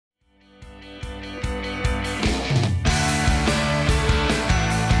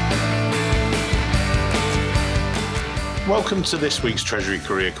Welcome to this week's Treasury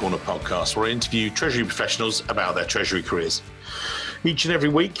Career Corner podcast, where I interview Treasury professionals about their Treasury careers. Each and every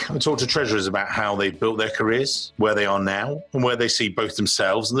week, I talk to Treasurers about how they've built their careers, where they are now, and where they see both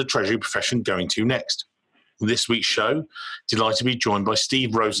themselves and the Treasury profession going to next. In this week's show, delighted to be joined by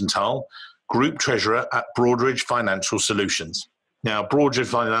Steve Rosenthal, Group Treasurer at Broadridge Financial Solutions. Now, Broadridge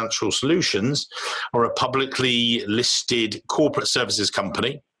Financial Solutions are a publicly listed corporate services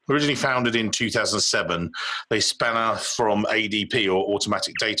company. Originally founded in 2007, they span off from ADP, or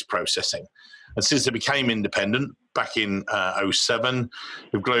Automatic Data Processing. And since they became independent back in 2007,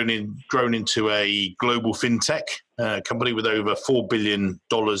 they've grown into a global fintech company with over $4 billion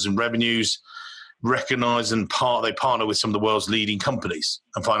in revenues, recognized and they partner with some of the world's leading companies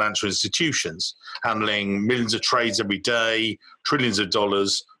and financial institutions, handling millions of trades every day, trillions of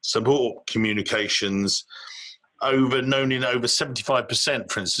dollars, support communications, known in over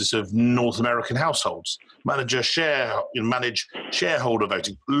 75%, for instance, of North American households. Manage shareholder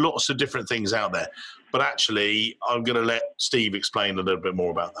voting, lots of different things out there. But actually, I'm going to let Steve explain a little bit more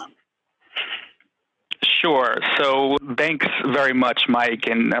about that. Sure. So thanks very much, Mike,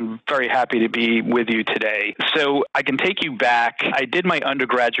 and I'm very happy to be with you today. So I can take you back. I did my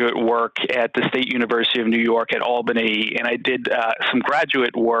undergraduate work at the State University of New York at Albany, and I did some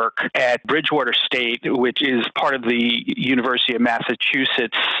graduate work at Bridgewater State, which is part of the University of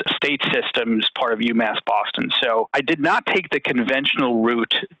Massachusetts state systems, part of UMass Boston. So I did not take the conventional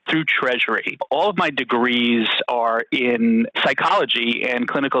route through Treasury. All of my degrees are in psychology and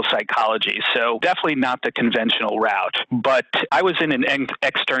clinical psychology, so definitely not the conventional route. But I was in an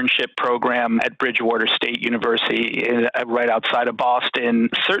externship program at Bridgewater State University right outside of Boston.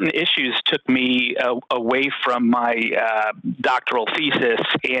 Certain issues took me away from my doctoral thesis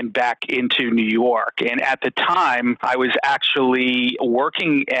and back into New York. And at the time, I was actually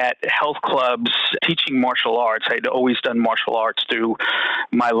working at health clubs, teaching martial arts. I'd always done martial arts through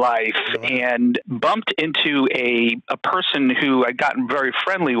my life, and bumped into a person who I'd gotten very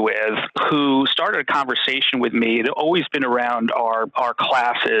friendly with, who started a conversation with me. It had always been around our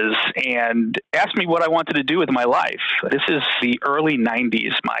classes, and asked me what I wanted to do with my life. This is the early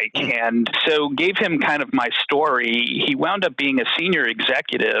 90s, Mike. And so gave him kind of my story. He wound up being a senior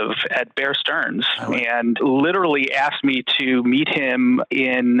executive at Bear Stearns and literally asked me to meet him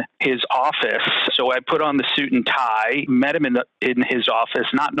in his office. So I put on the suit and tie, met him in his office,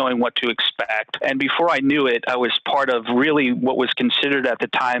 not knowing what to expect. And before I knew it, I was part of really what was considered at the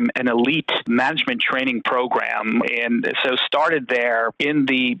time an elite management training program. And so started there in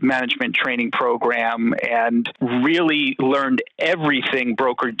the management training program and really learned everything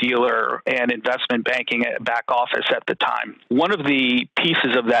broker-dealer and investment banking at back office at the time. One of the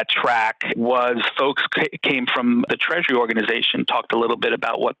pieces of that track was folks came from the Treasury organization, talked a little bit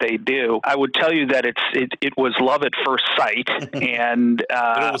about what they do. I would tell you that it was love at first sight. And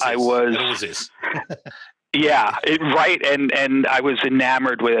I was... It always is. Yeah, right. And I was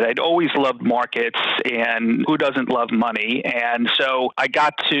enamored with it. I'd always loved markets, and who doesn't love money? And so I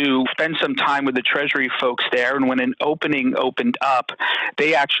got to spend some time with the Treasury folks there. And when an opening opened up,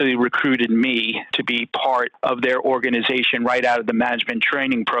 they actually recruited me to be part of their organization right out of the management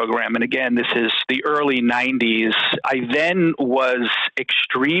training program. And again, this is the early 90s. I then was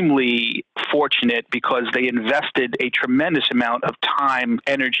extremely fortunate because they invested a tremendous amount of time,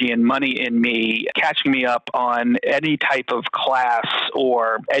 energy, and money in me, catching me up on any type of class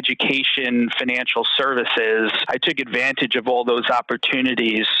or education, financial services. I took advantage of all those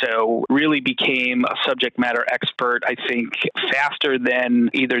opportunities, so really became a subject matter expert, I think, faster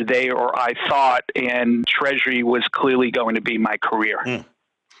than either they or I thought, and Treasury was clearly going to be my career.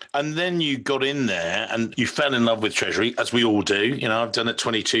 And then you got in there and you fell in love with Treasury, as we all do. You know, I've done it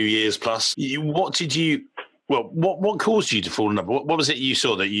 22 years plus. What caused you to fall in love? What was it you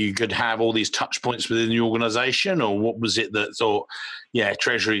saw that you could have all these touch points within the organization, or what was it that thought, yeah,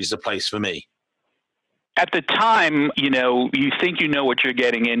 Treasury is the place for me? At the time, you think you know what you're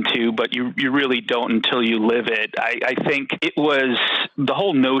getting into, but you really don't until you live it. I think it was the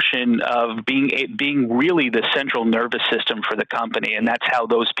whole notion of being really the central nervous system for the company, and that's how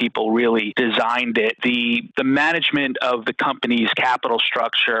those people really designed it. The management of the company's capital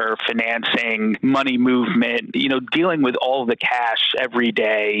structure, financing, money movement, dealing with all the cash every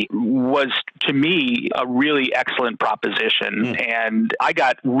day was, to me, a really excellent proposition. And I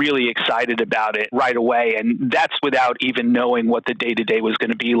got really excited about it right away. And that's without even knowing what the day-to-day was going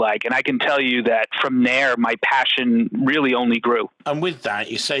to be like. And I can tell you that from there, my passion really only grew. And with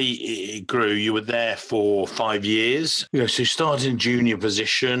that, you say it grew. You were there for 5 years. So you started in junior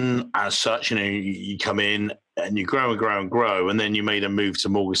position as such. You come in and you grow and grow and grow. And then you made a move to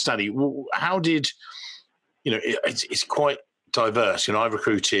Morgan Stanley. How did it's quite diverse. I've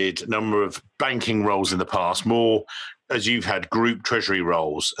recruited a number of banking roles in the past, more as you've had group treasury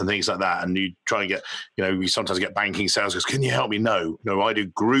roles and things like that. And you try and get, we sometimes get banking sales goes, can you help me? No, I do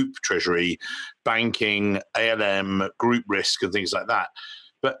group treasury, banking, ALM, group risk and things like that.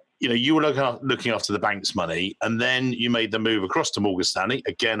 But, you were looking after the bank's money, and then you made the move across to Morgan Stanley,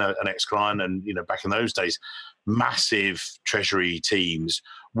 again, an ex-client. And, back in those days, massive treasury teams.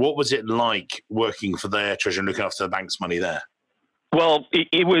 What was it like working for their treasury and looking after the bank's money there? Well,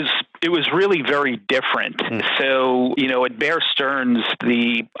 it was really very different. So, at Bear Stearns,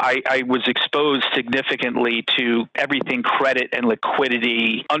 I was exposed significantly to everything credit and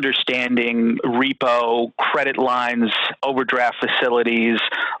liquidity, understanding repo, credit lines, overdraft facilities,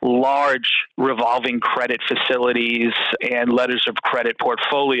 large revolving credit facilities, and letters of credit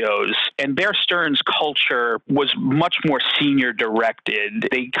portfolios. And Bear Stearns' culture was much more senior directed.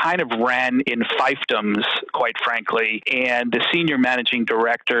 They kind of ran in fiefdoms, quite frankly, and the senior managing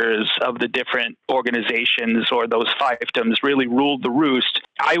directors of the different organizations or those fiefdoms really ruled the roost.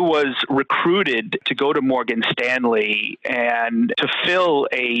 I was recruited to go to Morgan Stanley and to fill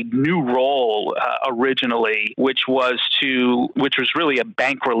a new role originally, which was really a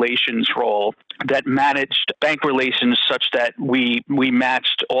bank relations role that managed bank relations such that we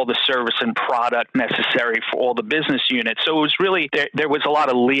matched all the service and product necessary for all the business units. So it was really, there was a lot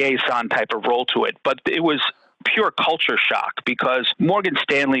of liaison type of role to it, but it was pure culture shock because Morgan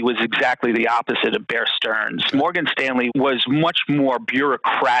Stanley was exactly the opposite of Bear Stearns. Morgan Stanley was much more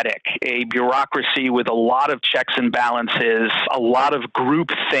bureaucratic, a bureaucracy with a lot of checks and balances, a lot of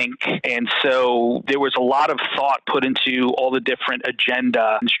groupthink. And so there was a lot of thought put into all the different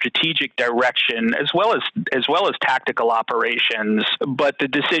agenda and strategic direction, as well as tactical operations. But the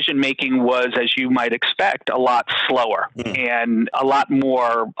decision making was, as you might expect, a lot slower and a lot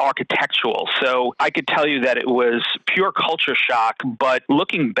more architectural. So I could tell you that it was pure culture shock, but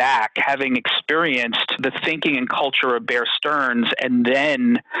looking back, having experienced the thinking and culture of Bear Stearns and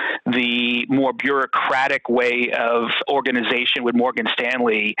then the more bureaucratic way of organization with Morgan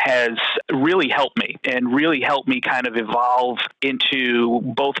Stanley has really helped me kind of evolve into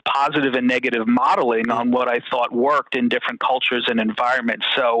both positive and negative modeling on what I thought worked in different cultures and environments.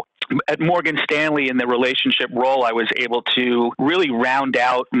 So at Morgan Stanley, in the relationship role, I was able to really round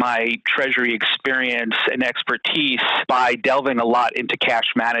out my treasury experience and expertise by delving a lot into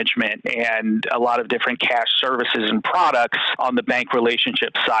cash management and a lot of different cash services and products on the bank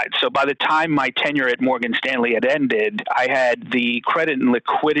relationship side. So by the time my tenure at Morgan Stanley had ended, I had the credit and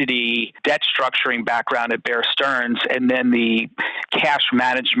liquidity debt structuring background at Bear Stearns, and then the cash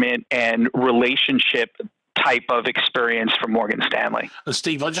management and relationship type of experience from Morgan Stanley.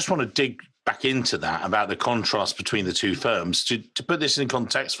 Steve, I just want to dig back into that about the contrast between the two firms. To put this in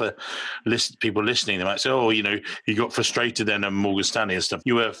context for people listening, they might say, you got frustrated then at Morgan Stanley and stuff.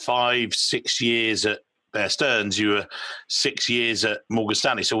 You were 5-6 years at Bear Stearns, you were 6 years at Morgan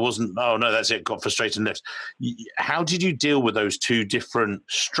Stanley. So it wasn't, oh no, that's it, got frustrated and left. How did you deal with those two different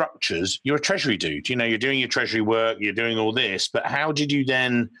structures? You're a treasury dude, you're doing your treasury work, you're doing all this, but how did you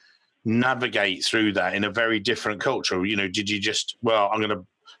then navigate through that in a very different culture? Did you just, I'm going to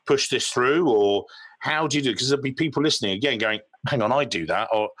push this through, or how do you do it? Because there'll be people listening again going, hang on, I do that,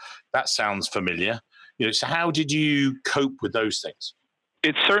 or that sounds familiar. So how did you cope with those things?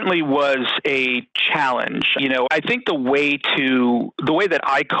 It certainly was a challenge. I think the way that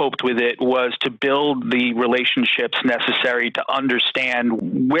I coped with it was to build the relationships necessary to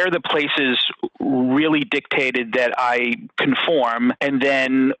understand where the places really dictated that I conform, and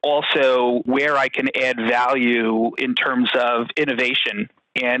then also where I can add value in terms of innovation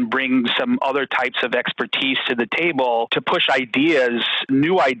and bring some other types of expertise to the table to push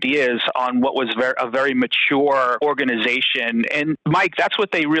new ideas on what was a very mature organization. And Mike, that's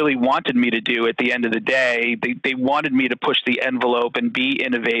what they really wanted me to do at the end of the day. They wanted me to push the envelope and be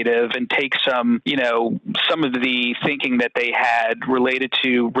innovative and take some of the thinking that they had related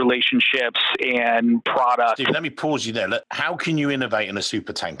to relationships and product. Steve, let me pause you there. How can you innovate in a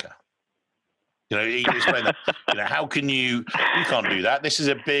super tanker? You explain that. How can you can't do that.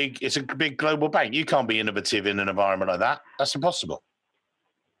 It's a big global bank. You can't be innovative in an environment like that. That's impossible.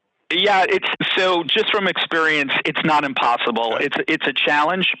 Yeah, so just from experience, it's not impossible. It's a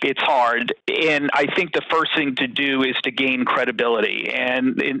challenge. It's hard. And I think the first thing to do is to gain credibility.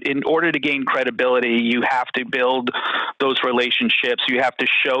 And in order to gain credibility, you have to build those relationships. You have to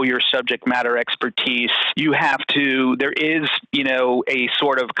show your subject matter expertise. There is, a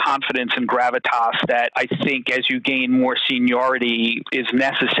sort of confidence and gravitas that I think as you gain more seniority is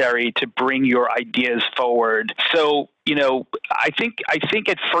necessary to bring your ideas forward. So I think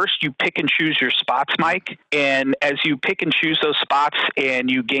at first you pick and choose your spots, Mike. And as you pick and choose those spots and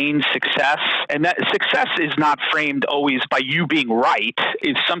you gain success, and that success is not framed always by you being right.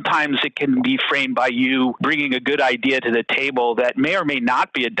 Sometimes it can be framed by you bringing a good idea to the table that may or may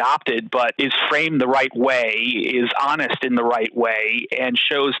not be adopted, but is framed the right way, is honest in the right way, and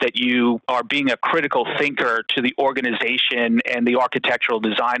shows that you are being a critical thinker to the organization and the architectural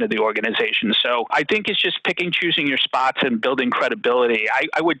design of the organization. So I think it's just picking, choosing your spots and building credibility.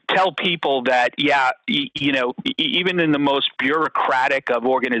 I would tell people that, even in the most bureaucratic of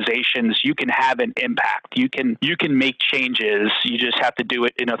organizations, you can have an impact. You can make changes. You just have to do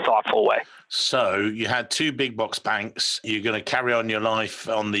it in a thoughtful way. So you had two big box banks. You're going to carry on your life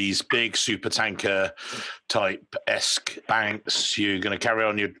on these big super tanker type-esque banks. You're going to carry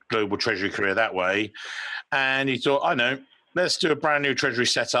on your global treasury career that way. And you thought, I know, let's do a brand new treasury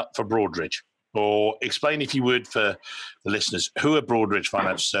setup for Broadridge. Or explain, if you would, for the listeners, who are Broadridge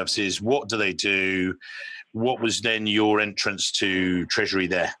Financial Services? What do they do? What was then your entrance to treasury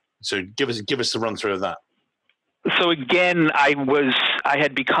there? So give us the run through of that. So again, I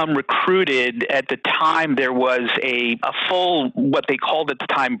had become recruited. At the time, there was a full, what they called at the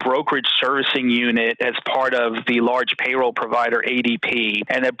time, brokerage servicing unit as part of the large payroll provider ADP.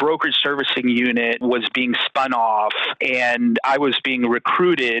 And that brokerage servicing unit was being spun off, and I was being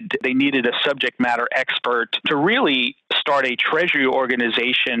recruited. They needed a subject matter expert to really start a treasury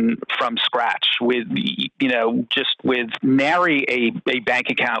organization from scratch with nary a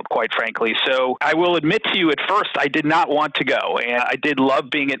bank account, quite frankly. So I will admit to you, at first, I did not want to go. And I did love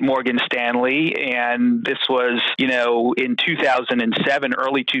being at Morgan Stanley. And this was, in 2007,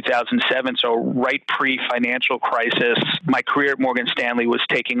 early 2007. So right pre-financial crisis, my career at Morgan Stanley was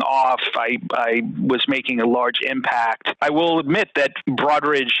taking off. I was making a large impact. I will admit that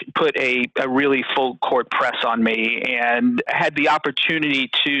Broadridge put a really full court press on me, and had the opportunity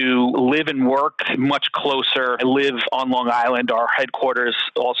to live and work much closer. I live on Long Island. Our headquarters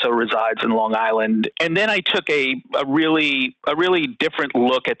also resides in Long Island. And then I took a really different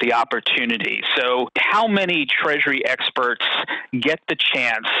look at the opportunity. So how many treasury experts get the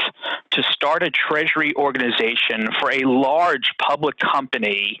chance to start a treasury organization for a large public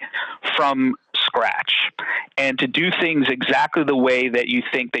company from scratch, and to do things exactly the way that you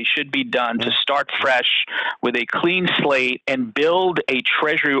think they should be done, to start fresh with a clean slate and build a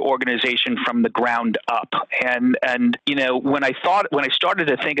treasury organization from the ground up. And when I started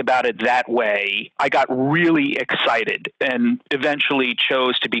to think about it that way, I got really excited and eventually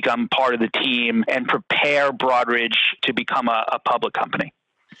chose to become part of the team and prepare Broadridge to become a public company.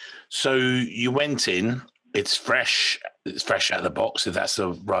 So you went in. It's fresh out of the box, if that's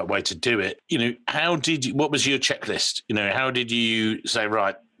the right way to do it. What was your checklist? How did you say,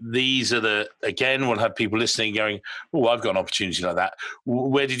 right, these are we'll have people listening going, oh, I've got an opportunity like that.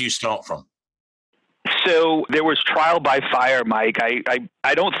 Where did you start from? So there was trial by fire, Mike.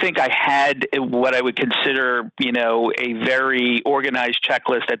 I don't think I had what I would consider, a very organized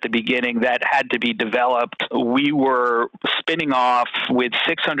checklist at the beginning that had to be developed. We were spinning off with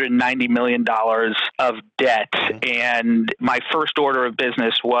 $690 million of debt. And my first order of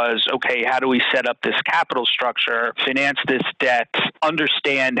business was, okay, how do we set up this capital structure, finance this debt,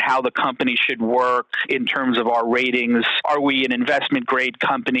 understand how the company should work in terms of our ratings? Are we an investment grade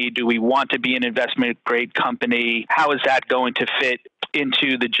company? Do we want to be an investment grade company? How is that going to fit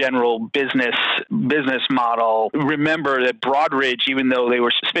into the general business model? Remember that Broadridge, even though they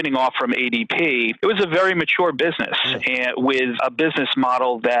were spinning off from ADP, it was a very mature business and with a business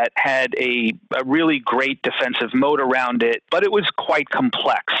model that had a really great defensive moat around it, but it was quite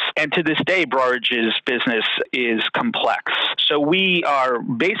complex. And to this day, Broadridge's business is complex. So we are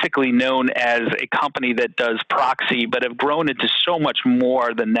basically known as a company that does proxy, but have grown into so much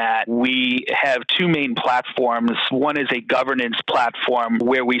more than that. We have two main platforms. One is a governance platform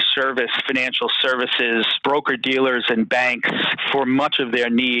where we service financial services, broker-dealers, and banks for much of their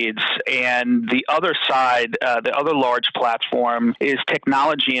needs. And the other side, the other large platform, is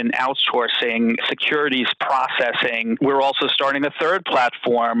technology and outsourcing, securities processing. We're also starting a third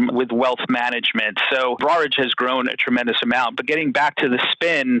platform with wealth management. So Broadridge has grown a tremendous amount. But getting back to the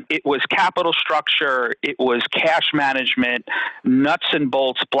spin, it was capital structure, it was cash management, nuts and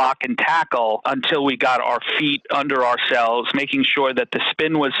bolts, block and tackle, until we got our feet under ourselves, making sure that the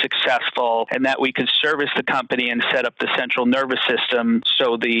spin was successful and that we could service the company and set up the central nervous system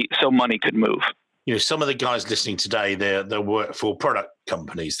so money could move. Some of the guys listening today, they'll work for product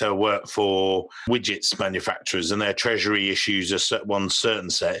companies, they'll work for widgets manufacturers, and their treasury issues are one certain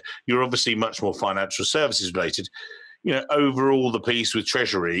set. You're obviously much more financial services related. Overall, the piece with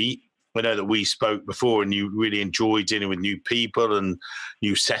treasury, I know that we spoke before and you really enjoy dealing with new people and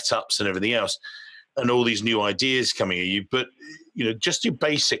new setups and everything else and all these new ideas coming at you. But, just your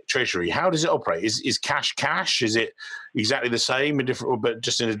basic treasury, how does it operate? Is cash? Is it exactly the same, but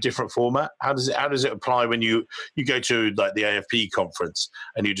just in a different format? How does it apply when you go to like the AFP conference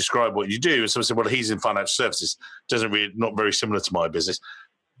and you describe what you do? And someone said, well, he's in financial services. Not very similar to my business.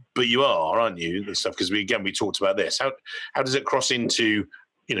 But you are, aren't you? And stuff, because we talked about this. How does it cross into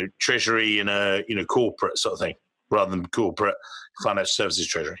treasury and a corporate sort of thing rather than corporate financial services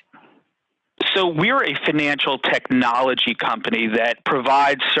treasury? So we're a financial technology company that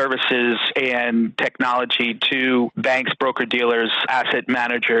provides services and technology to banks, broker-dealers, asset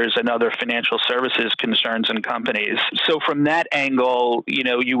managers, and other financial services concerns and companies. So from that angle,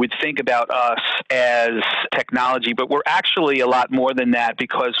 you would think about us as technology, but we're actually a lot more than that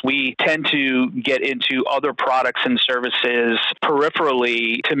because we tend to get into other products and services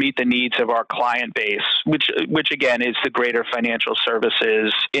peripherally to meet the needs of our client base, which again is the greater financial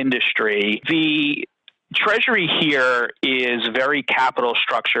services industry. The treasury here is very capital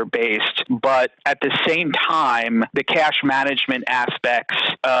structure based, but at the same time, the cash management aspects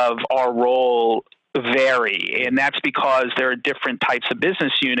of our role vary, and that's because there are different types of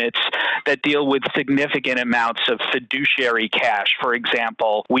business units that deal with significant amounts of fiduciary cash. For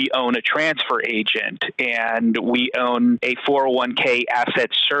example, we own a transfer agent and we own a 401k asset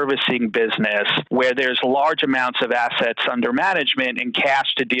servicing business where there's large amounts of assets under management and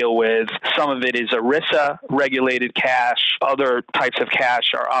cash to deal with. Some of it is ERISA regulated cash. Other types of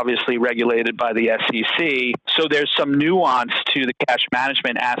cash are obviously regulated by the SEC. So there's some nuance to the cash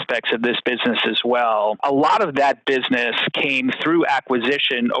management aspects of this business as well. A lot of that business came through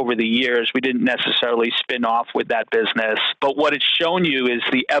acquisition over the years. We didn't necessarily spin off with that business, but what it's shown you is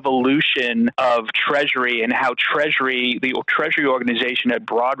the evolution of Treasury and how the Treasury organization at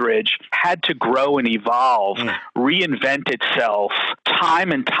Broadridge had to grow and evolve, reinvent itself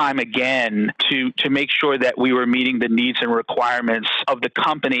time and time again to make sure that we were meeting the needs and requirements of the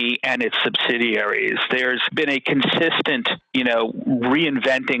company and its subsidiaries. There's been a consistent,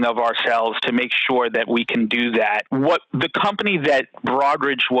 reinventing of ourselves to make sure that we can do that. What the company that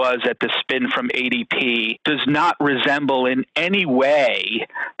Broadridge was at the spin from ADP does not resemble in any way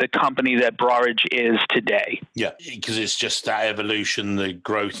the company that Broadridge is today. Yeah, because it's just that evolution, the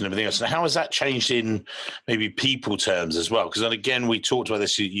growth and everything else. And how has that changed in maybe people terms as well? Because then again, we talked about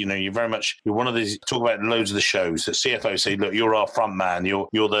this, you're one of these, talk about loads of the shows that CFOs say, look, you're our front man, you're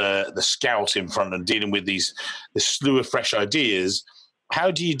the scout in front and dealing with this slew of fresh ideas. How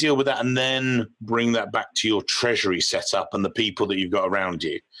do you deal with that and then bring that back to your treasury setup and the people that you've got around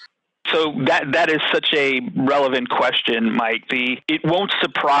you? So that is such a relevant question, Mike. It won't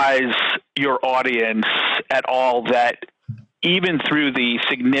surprise your audience at all that even through the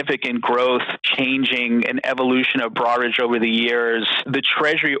significant growth, changing, and evolution of Broadridge over the years, the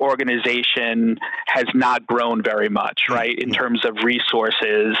Treasury organization has not grown very much, right, in terms of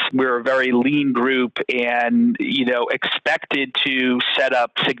resources. We're a very lean group and, expected to set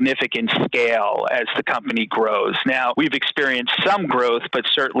up significant scale as the company grows. Now, we've experienced some growth, but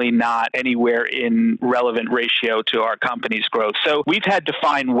certainly not anywhere in relevant ratio to our company's growth. So we've had to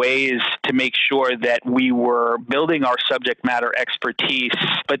find ways to make sure that we were building our subject matter expertise,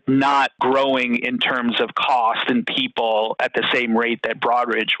 but not growing in terms of cost and people at the same rate that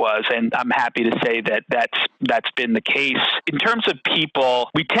Broadridge was. And I'm happy to say that that's been the case. In terms of people,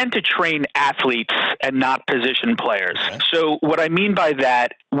 we tend to train athletes and not position players. Okay. So what I mean by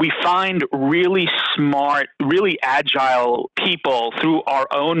that, we find really smart, really agile people through our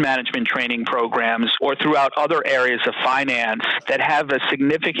own management training programs or throughout other areas of finance that have a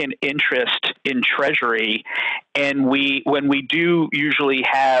significant interest in Treasury. And when we do usually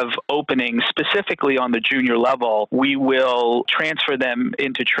have openings, specifically on the junior level, we will transfer them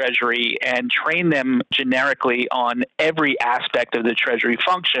into Treasury and train them generically on every aspect of the Treasury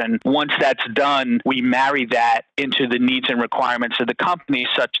function. Once that's done, we marry that into the needs and requirements of the company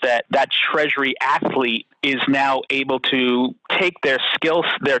such that that Treasury athlete is now able to take their skills,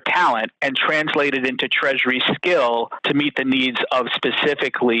 their talent, and translate it into Treasury skill to meet the needs of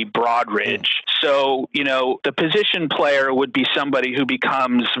specifically Broadridge. So, the position player would be somebody who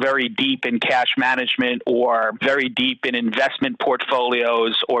becomes very deep in cash management or very deep in investment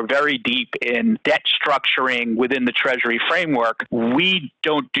portfolios or very deep in debt structuring within the Treasury framework. We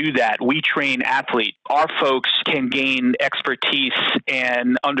don't do that. We train athletes. Our folks can gain expertise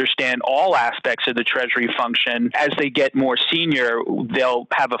and understand all aspects of the Treasury function as they get more senior, they'll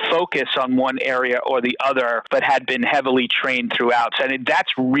have a focus on one area or the other, but had been heavily trained throughout. And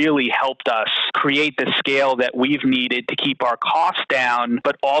that's really helped us create the scale that we've needed to keep our costs down,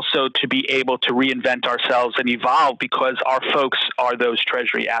 but also to be able to reinvent ourselves and evolve because our folks are those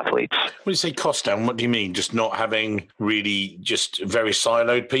treasury athletes. When you say cost down, what do you mean? Just not having really just very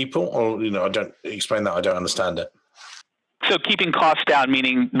siloed people? Or, I don't explain that. I don't understand it. So keeping costs down,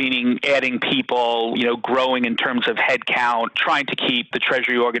 meaning adding people, growing in terms of headcount, trying to keep the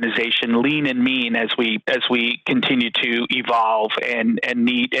Treasury organization lean and mean as we continue to evolve and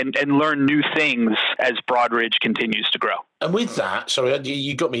learn new things as Broadridge continues to grow. And with that, sorry,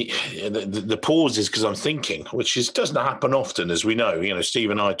 you got me. The pause is because I'm thinking, which doesn't happen often, as we know. Steve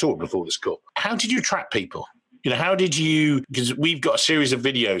and I talked before this call. How did you attract people? How did you, because we've got a series of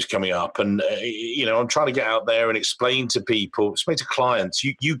videos coming up and, I'm trying to get out there and explain to clients,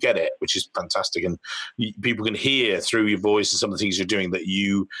 you get it, which is fantastic. And people can hear through your voice and some of the things you're doing that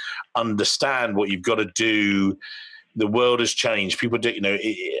you understand what you've got to do. The world has changed. People do,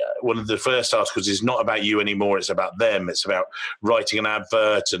 one of the first articles is not about you anymore. It's about them. It's about writing an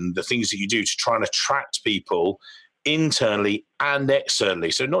advert and the things that you do to try and attract people internally and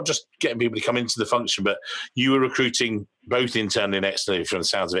externally. So not just getting people to come into the function, but you were recruiting both internally and externally from the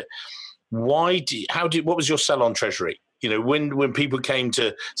sounds of it. What was your sell on Treasury? When people came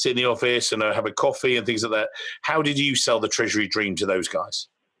to sit in the office and have a coffee and things like that, how did you sell the Treasury dream to those guys?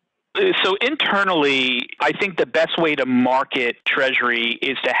 So internally, I think the best way to market Treasury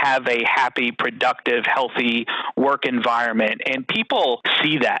is to have a happy, productive, healthy work environment. And people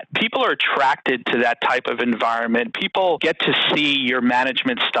see that. People are attracted to that type of environment. People get to see your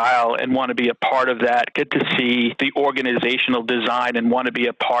management style and want to be a part of that, get to see the organizational design and want to be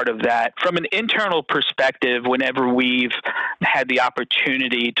a part of that. From an internal perspective, whenever we've had the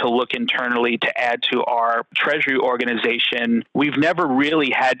opportunity to look internally to add to our Treasury organization, we've never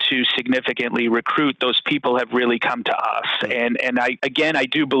really had to significantly recruit. Those people have really come to us. And I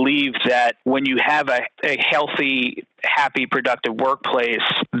do believe that when you have a healthy, happy, productive workplace,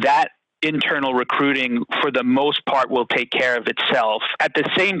 that internal recruiting, for the most part, will take care of itself. At the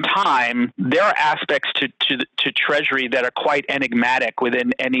same time, there are aspects to Treasury that are quite enigmatic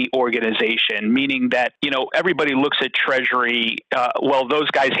within any organization, meaning that, everybody looks at Treasury, those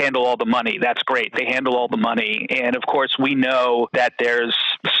guys handle all the money. That's great. They handle all the money. And of course, we know that there's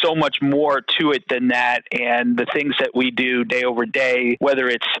so much more to it than that. And the things that we do day over day, whether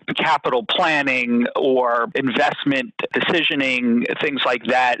it's capital planning or investment decisioning, things like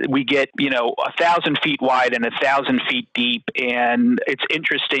that, we get 1,000 feet wide and 1,000 feet deep. And it's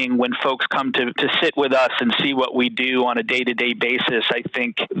interesting when folks come to sit with us and see what we do on a day-to-day basis. I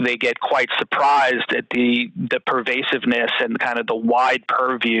think they get quite surprised at the pervasiveness and kind of the wide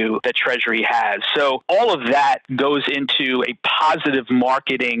purview that Treasury has. So all of that goes into a positive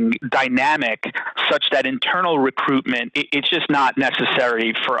marketing dynamic such that internal recruitment, it's just not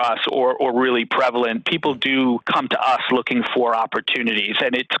necessary for us or really prevalent. People do come to us looking for opportunities,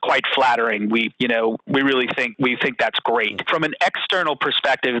 and it's quite flattering. We think that's great. From an external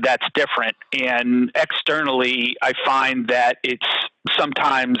perspective, that's different. And externally, I find that it's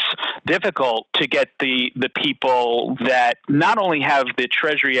sometimes difficult to get the people that not only have the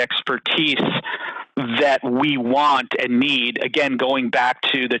Treasury expertise that we want and need, again, going back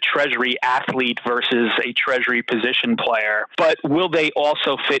to the Treasury athlete versus a Treasury position player, but will they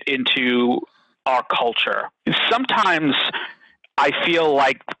also fit into our culture? Sometimes I feel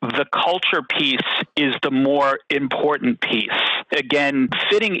like the culture piece is the more important piece. Again,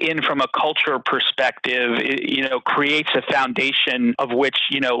 fitting in from a culture perspective, creates a foundation of which,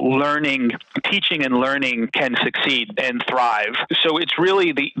 teaching and learning can succeed and thrive. So it's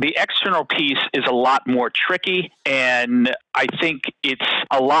really the external piece is a lot more tricky, and I think it's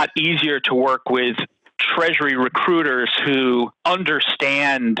a lot easier to work with Treasury recruiters who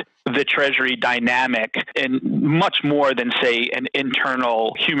understand the Treasury dynamic and much more than, say, an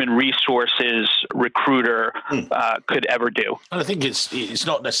internal human resources recruiter could ever do. And I think it's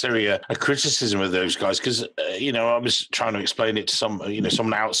not necessarily a criticism of those guys, because I was trying to explain it to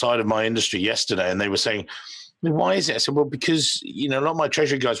someone outside of my industry yesterday, and they were saying, "Why is it?" I said, "Well, because a lot of my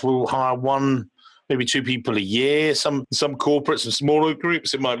Treasury guys will hire one, maybe two people a year. Some corporates and smaller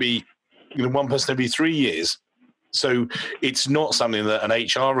groups, it might be one person every 3 years." So it's not something that an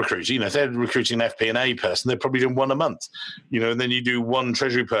HR recruiter, if they're recruiting an FP&A person, they're probably doing one a month, and then you do one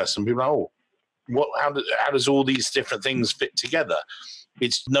Treasury person. People are like, how does all these different things fit together?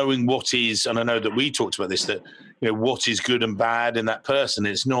 It's knowing what is, and I know that we talked about this, that, what is good and bad in that person.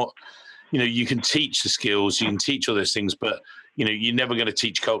 It's not, you can teach the skills, you can teach all those things, but you're never going to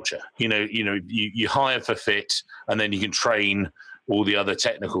teach culture. You hire for fit, and then you can train all the other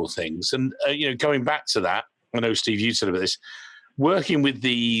technical things. And going back to that, I know Steve, you said about this. Working with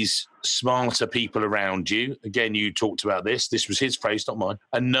these smarter people around you, again, you talked about this. This was his phrase, not mine.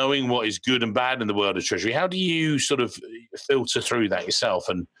 And knowing what is good and bad in the world of Treasury, how do you sort of filter through that yourself?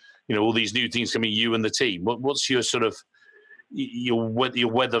 And all these new things coming, you and the team. What's your sort of your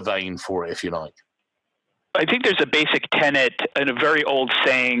weather vane for it, if you like? I think there's a basic tenet and a very old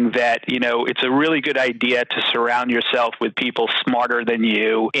saying that, it's a really good idea to surround yourself with people smarter than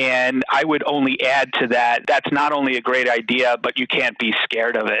you. And I would only add to that, that's not only a great idea, but you can't be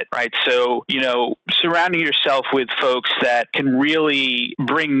scared of it, right? So, surrounding yourself with folks that can really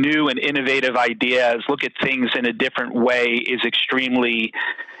bring new and innovative ideas, look at things in a different way is extremely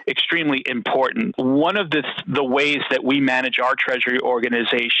important. One of the ways that we manage our treasury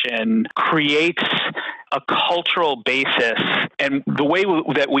organization creates a cultural basis. And the way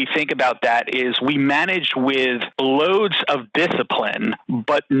that we think about that is we manage with loads of discipline,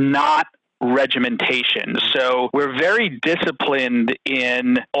 but not regimentation. So we're very disciplined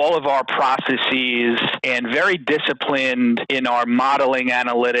in all of our processes and very disciplined in our modeling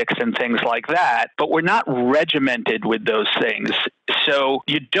analytics and things like that, but we're not regimented with those things. So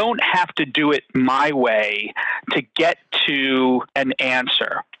you don't have to do it my way to get to an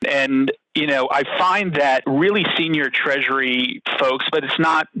answer. And I find that really senior treasury folks, but it's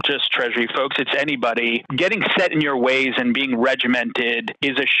not just treasury folks, it's anybody, getting set in your ways and being regimented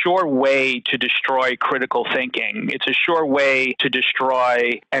is a sure way to destroy critical thinking. It's a sure way to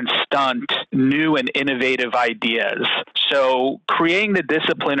destroy and stunt new and innovative ideas. So creating the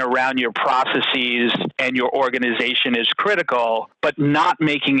discipline around your processes and your organization is critical, but not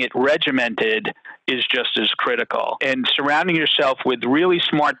making it regimented is just as critical. And surrounding yourself with really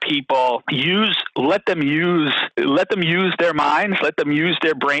smart people, let them use their minds, let them use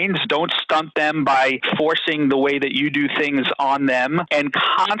their brains. Don't stunt them by forcing the way that you do things on them, and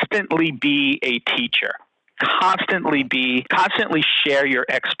constantly be a teacher. Constantly share your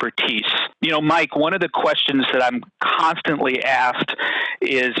expertise. Mike, one of the questions that I'm constantly asked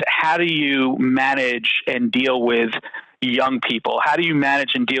is, how do you manage and deal with young people? How do you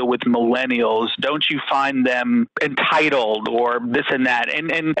manage and deal with millennials? Don't you find them entitled or this and that?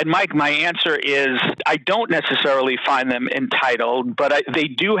 And Mike, my answer is I don't necessarily find them entitled, but they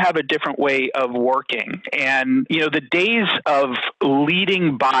do have a different way of working. And, the days of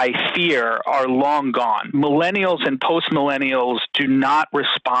leading by fear are long gone. Millennials and post-millennials do not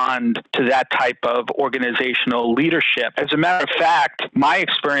respond to that type of organizational leadership. As a matter of fact, my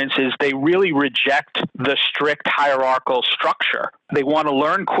experience is they really reject the strict hierarchical structure. They want to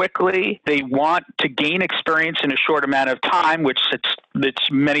learn quickly. They want to gain experience in a short amount of time, which it's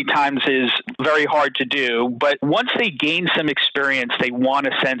many times is very hard to do. But once they gain some experience, they want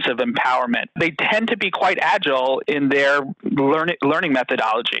a sense of empowerment. They tend to be quite agile in their learning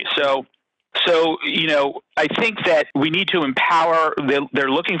methodology. So, I think that we need to empower. They're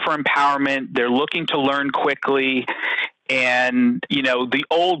looking for empowerment. They're looking to learn quickly. And, the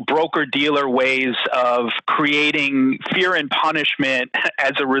old broker-dealer ways of creating fear and punishment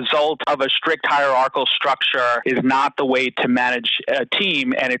as a result of a strict hierarchical structure is not the way to manage a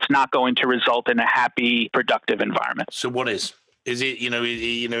team, and it's not going to result in a happy, productive environment. So what is? Is it,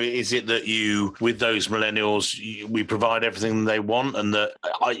 is it that you, with those millennials, we provide everything they want, and that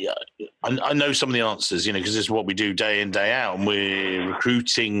I know some of the answers, because this is what we do day in, day out, and we're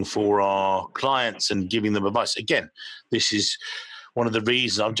recruiting for our clients and giving them advice. Again, this is one of the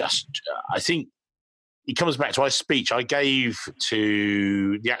reasons I think it comes back to my speech I gave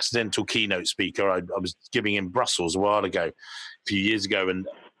to the accidental keynote speaker I was giving in Brussels a while ago, a few years ago, and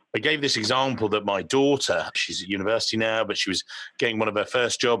I gave this example that my daughter, she's at university now, but she was getting one of her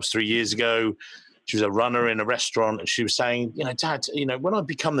first jobs 3 years ago. She was a runner in a restaurant, and she was saying, Dad, when I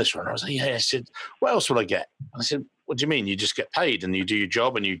become this runner, I was like, yeah. I said, what else will I get? I said, what do you mean? You just get paid and you do your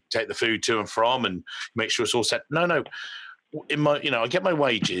job and you take the food to and from and make sure it's all set. No. In my, I get my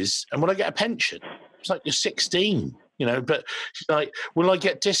wages, and will I get a pension? It's like, you're 16. But she's like, will I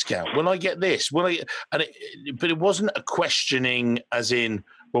get discount? Will I get this? But it wasn't a questioning as in,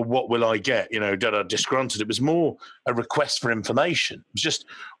 well, what will I get? Disgruntled. It was more a request for information. It was just,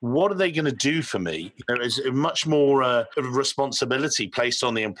 what are they going to do for me? It's much more of a responsibility placed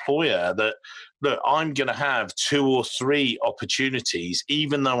on the employer that, look, I'm going to have 2 or 3 opportunities,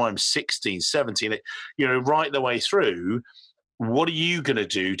 even though I'm 16, 17, right the way through. What are you going to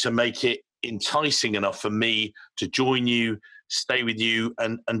do to make it enticing enough for me to join you, stay with you,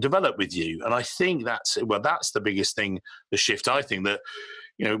 and develop with you? And I think that's the biggest thing, the shift. I think that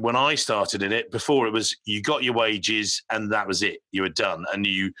when I started in it, before it was you got your wages and that was it. You were done. And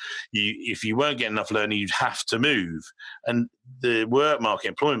you if you weren't getting enough learning, you'd have to move. And the work market,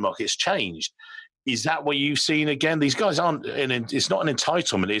 employment market's changed. Is that what you've seen again? These guys aren't, it's not an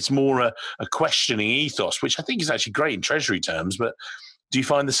entitlement. It's more a questioning ethos, which I think is actually great in Treasury terms. But do you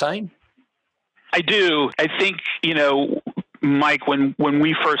find the same? I do. I think, Mike, when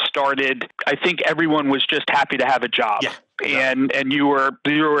we first started, I think everyone was just happy to have a job. Yeah. And you were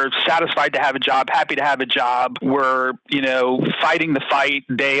satisfied to have a job, happy to have a job. We're fighting the fight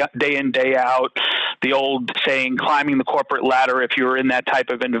day in, day out. The old saying, climbing the corporate ladder, if you were in that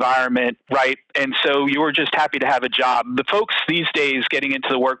type of environment, right? And so you were just happy to have a job. The folks these days getting into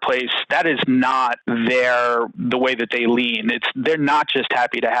the workplace, that is not the way that they lean. They're not just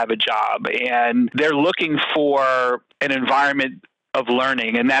happy to have a job, and they're looking for an environment of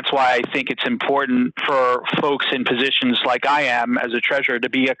learning. And that's why I think it's important for folks in positions like I am as a treasurer to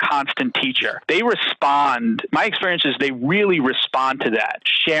be a constant teacher. They respond. My experience is they really respond to that,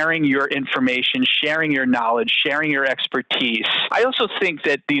 sharing your information, sharing your knowledge, sharing your expertise. I also think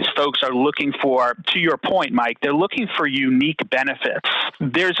that these folks are looking for, to your point, Mike, they're looking for unique benefits.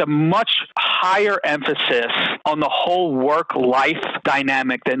 There's a much higher emphasis on the whole work-life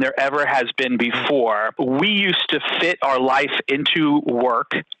dynamic than there ever has been before. We used to fit our life into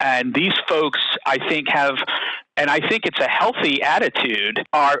work, and these folks, I think, and I think it's a healthy attitude,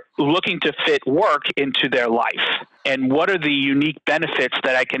 are looking to fit work into their life. And what are the unique benefits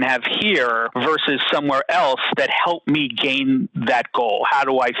that I can have here versus somewhere else that help me gain that goal? How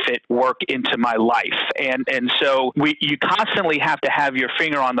do I fit work into my life? And so you constantly have to have your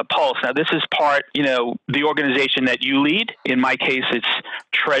finger on the pulse. Now, this is part, the organization that you lead. In my case, it's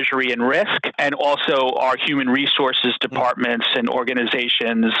Treasury and Risk, and also our human resources departments and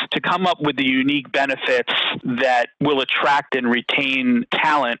organizations, to come up with the unique benefits that will attract and retain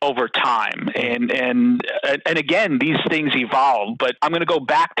talent over time. And again, these things evolve, but I'm going to go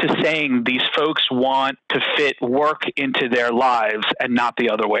back to saying these folks want to fit work into their lives and not the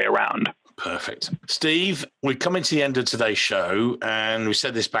other way around. Perfect. Steve, we're coming to the end of today's show, and we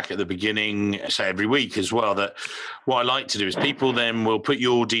said this back at the beginning, say every week as well, that what I like to do is people then will put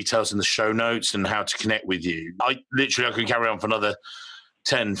your details in the show notes and how to connect with you. I could carry on for another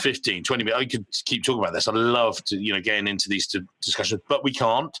 10, 15, 20 minutes. I could keep talking about this. I'd love to, getting into these discussions, but we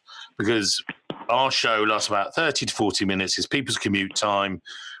can't, because our show lasts about 30 to 40 minutes. It's people's commute time.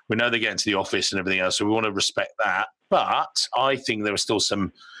 We know they get into the office and everything else, so we want to respect that. But I think there are still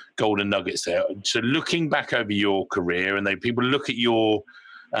some golden nuggets there. So looking back over your career, and people look at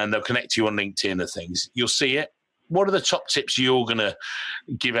and they'll connect to you on LinkedIn and things, you'll see it. What are the top tips you're going to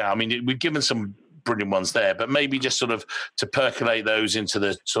give out? I mean, we've given some brilliant ones there, but maybe just sort of to percolate those into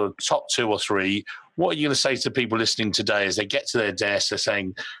the sort of top 2 or 3. What are you going to say to people listening today as they get to their desk? They're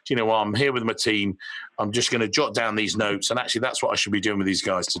saying, do you know what, I'm here with my team. I'm just going to jot down these notes, and actually that's what I should be doing with these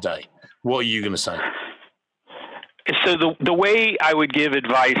guys today. What are you going to say? So the way I would give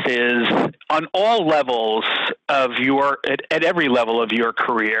advice is, on all levels of at every level of your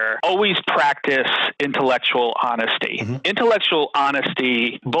career, always practice intellectual honesty. Mm-hmm. Intellectual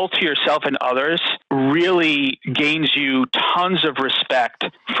honesty, both to yourself and others, really gains you tons of respect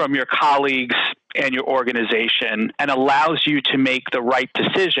from your colleagues and your organization, and allows you to make the right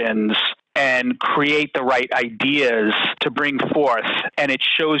decisions and create the right ideas to bring forth, and it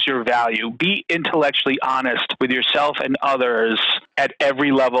shows your value. Be intellectually honest with yourself and others at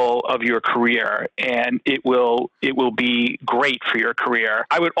every level of your career, and it will be great for your career.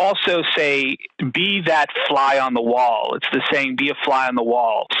 I would also say, be that fly on the wall. It's the saying, be a fly on the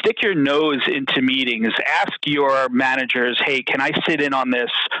wall. Stick your nose into meetings. Ask your managers, hey, can I sit in on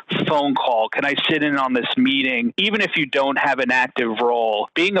this phone call? Can I sit in on this meeting? Even if you don't have an active role,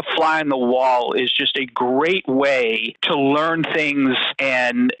 being a fly on the wall is just a great way to learn things,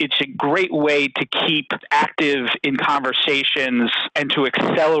 and it's a great way to keep active in conversations and to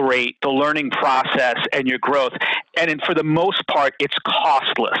accelerate the learning process and your growth. And for the most part, it's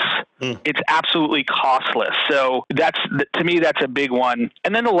costless. It's absolutely costless. So to me, that's a big one.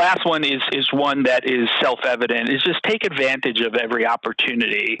 And then the last one is one that is self-evident, is just take advantage of every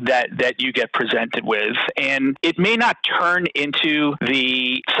opportunity that you get presented with. And it may not turn into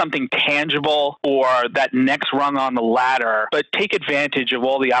something tangible or that next rung on the ladder, but take advantage of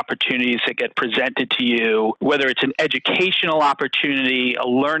all the opportunities that get presented to you, whether it's an educational opportunity, a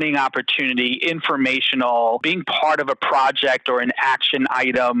learning opportunity, informational, being part of a project or an action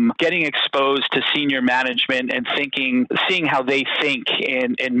item, getting exposed to senior management and seeing how they think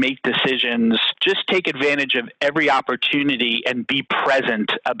and make decisions. Just take advantage of every opportunity and be present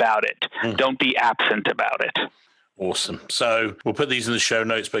about it. Don't be absent about it. Awesome. So we'll put these in the show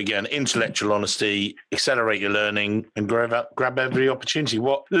notes, but again, intellectual honesty, accelerate your learning, and grab every opportunity.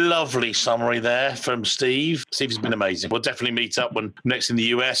 What lovely summary there from Steve. Steve's been amazing. We'll definitely meet up when next in the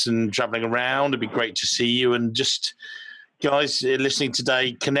US and traveling around. It'd be great to see you. And just guys listening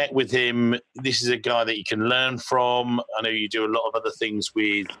today, connect with him. This is a guy that you can learn from. I know you do a lot of other things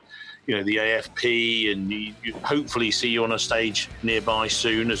with the AFP, and you hopefully see you on a stage nearby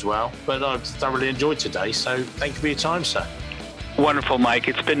soon as well. But I've thoroughly enjoyed today, so thank you for your time, sir. Wonderful, Mike.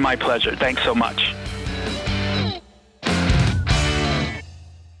 It's been my pleasure. Thanks so much.